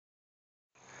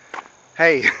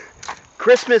Hey,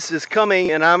 Christmas is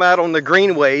coming and I'm out on the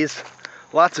greenways.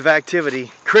 Lots of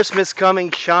activity. Christmas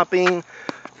coming, shopping,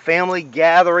 family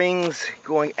gatherings,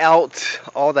 going out,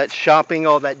 all that shopping,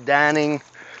 all that dining,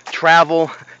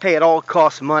 travel. Hey, it all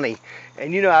costs money.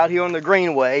 And you know, out here on the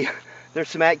greenway, there's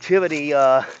some activity,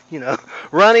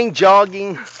 running,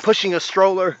 jogging, pushing a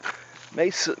stroller,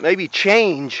 maybe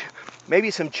change. Maybe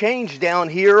some change down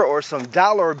here or some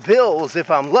dollar bills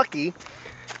if I'm lucky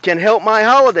can help my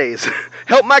holidays,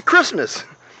 help my Christmas.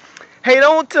 Hey,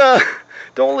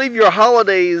 don't leave your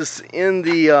holidays in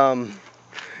the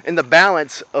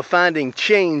balance of finding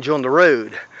change on the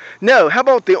road. No, how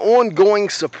about the ongoing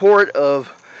support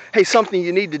of, hey, something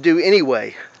you need to do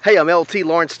anyway. Hey, I'm LT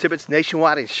Lawrence Tibbetts,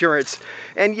 Nationwide Insurance,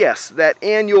 and yes, that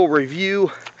annual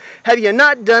review. Have you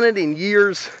not done it in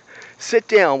years? Sit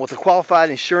down with a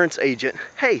qualified insurance agent.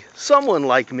 Hey, someone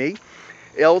like me,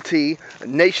 LT,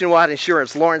 Nationwide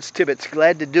Insurance, Lawrence Tibbetts,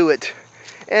 glad to do it.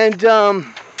 And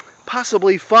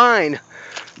possibly find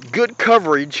good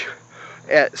coverage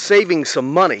at saving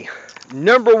some money.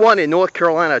 #1 in North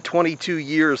Carolina, 22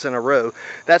 years in a row.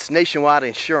 That's Nationwide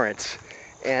Insurance.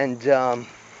 And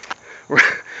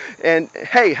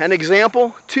hey, an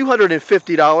example,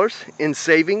 $250 in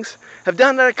savings. Have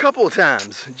done that a couple of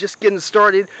times, just getting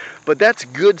started, but that's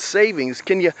good savings.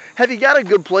 Have you got a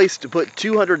good place to put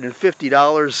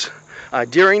 $250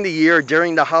 during the year,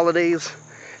 during the holidays?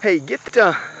 Hey, get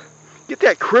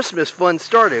that Christmas fund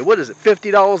started. What is it,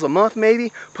 $50 a month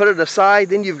maybe? Put it aside,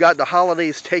 then you've got the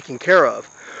holidays taken care of.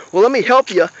 Well, let me help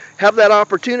you have that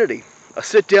opportunity. A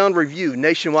sit-down review,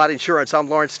 Nationwide Insurance. I'm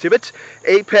Lawrence Tibbetts,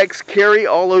 Apex, Cary,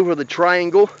 all over the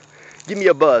triangle. Give me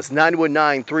a buzz,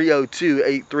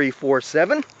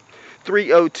 919-302-8347,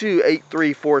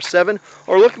 302-8347,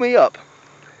 or look me up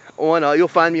on, you'll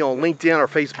find me on LinkedIn or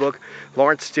Facebook,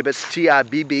 Lawrence Tibbetts,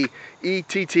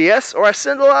 Tibbetts, or I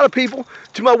send a lot of people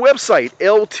to my website,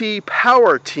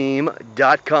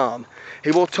 ltpowerteam.com.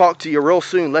 Hey, we'll talk to you real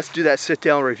soon. Let's do that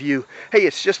sit-down review. Hey,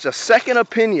 it's just a second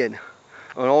opinion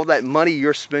on all that money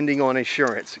you're spending on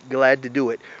insurance. Glad to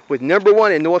do it. With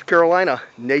 #1 in North Carolina,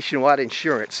 Nationwide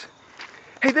Insurance.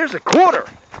 Hey, there's a quarter.